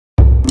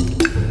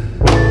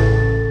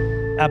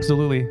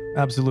Absolutely,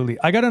 absolutely.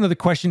 I got another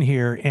question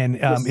here, and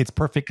Yes. it's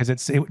perfect because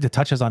it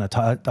touches on a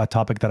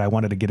topic that I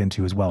wanted to get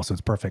into as well. So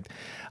it's perfect.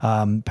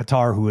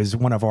 Patar, who is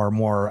one of our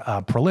more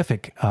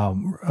prolific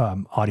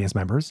audience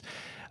members.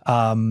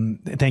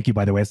 Thank you,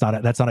 by the way.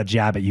 That's not a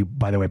jab at you,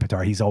 by the way,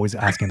 Patar. He's always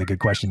asking the good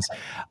questions.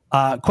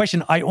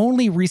 Question: I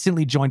only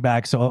recently joined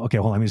back, so okay,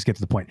 hold on. Let me just get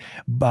to the point.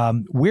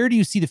 Where do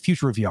you see the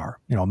future of VR?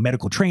 You know,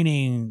 medical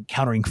training,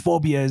 countering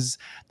phobias,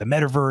 the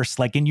metaverse.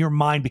 Like in your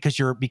mind, because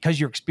you're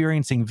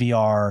experiencing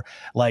VR.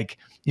 Like,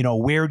 you know,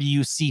 where do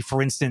you see,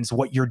 for instance,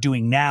 what you're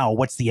doing now?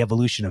 What's the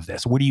evolution of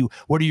this? What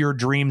are your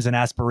dreams and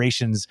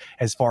aspirations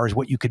as far as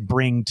what you could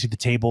bring to the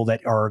table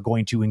that are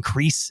going to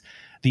increase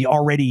the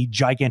already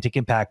gigantic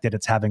impact that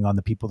it's having on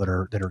the people that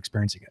are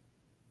experiencing it?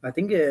 I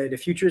think the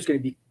future is going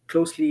to be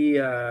closely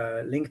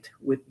linked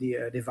with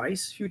the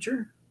device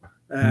future.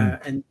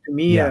 And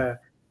Yeah.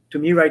 to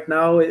me, right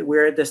now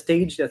we're at the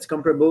stage that's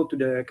comparable to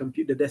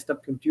the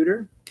desktop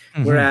computer,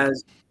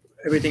 whereas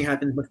everything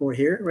happens much more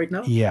here right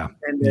now. Yeah.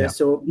 And Yeah.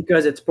 so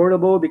because it's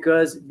portable,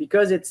 because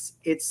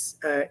it's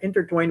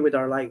intertwined with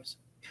our lives.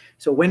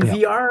 So when Yeah.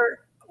 VR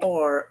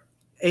or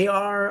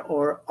AR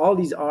or all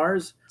these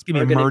R's It's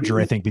gonna are be a going to merger,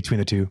 I be, think, between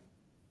the two.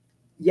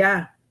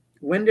 yeah,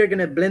 when they're going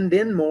to blend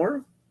in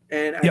more,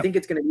 and I Yep. think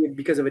it's going to be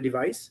because of a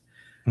device,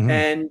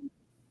 Mhm.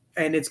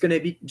 and it's going to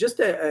be just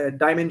a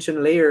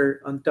dimension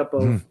layer on top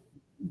of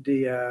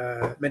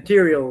the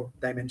material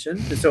dimension.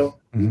 So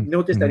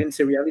notice I didn't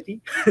say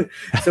reality.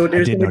 So I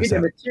there's did going to be notice the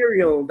that.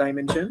 material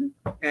dimension,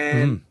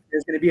 and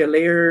there's going to be a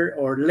layer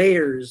or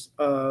layers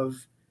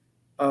of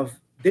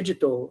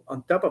digital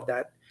on top of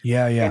that,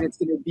 Yeah. Yeah. and it's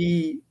going to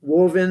be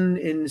woven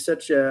in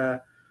such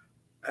a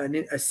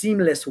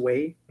seamless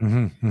way.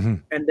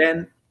 And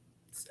then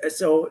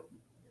so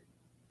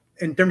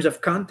in terms of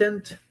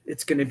content,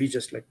 it's going to be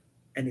just like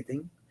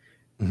anything.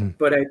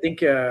 But I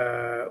think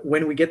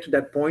when we get to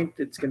that point,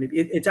 it's going to be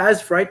it's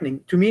as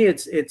frightening to me.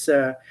 It's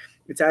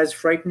as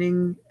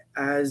frightening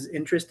as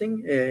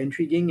interesting,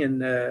 intriguing,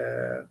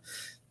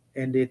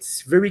 and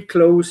it's very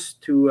close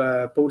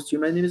to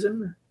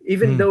post-humanism,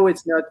 even though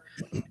it's not.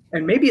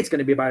 And maybe it's going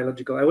to be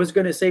biological. I was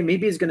going to say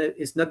maybe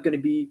it's not going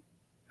to be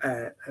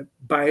a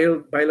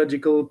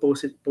biological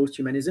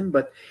post-humanism,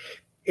 but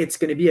it's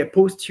going to be a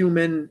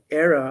post-human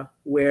era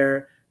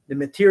where the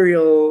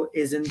material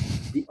isn't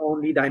the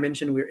only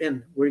dimension we're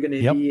in. We're going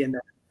to be in a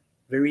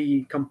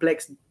very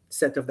complex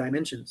set of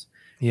dimensions.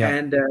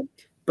 And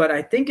but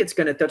I think it's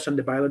going to touch on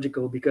the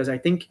biological, because I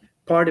think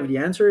part of the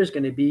answer is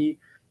going to be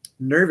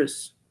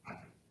nervous.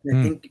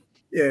 I think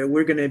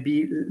we're going to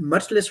be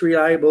much less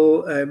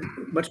reliable,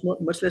 much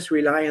less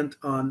reliant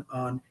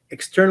on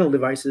external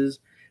devices,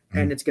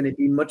 and it's going to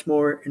be much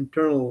more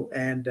internal.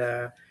 And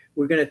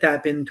we're going to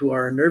tap into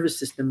our nervous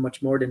system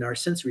much more than our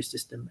sensory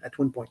system at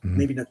one point.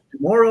 Maybe not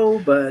tomorrow,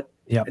 but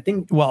I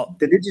think Well,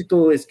 the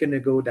digital is going to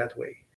go that way.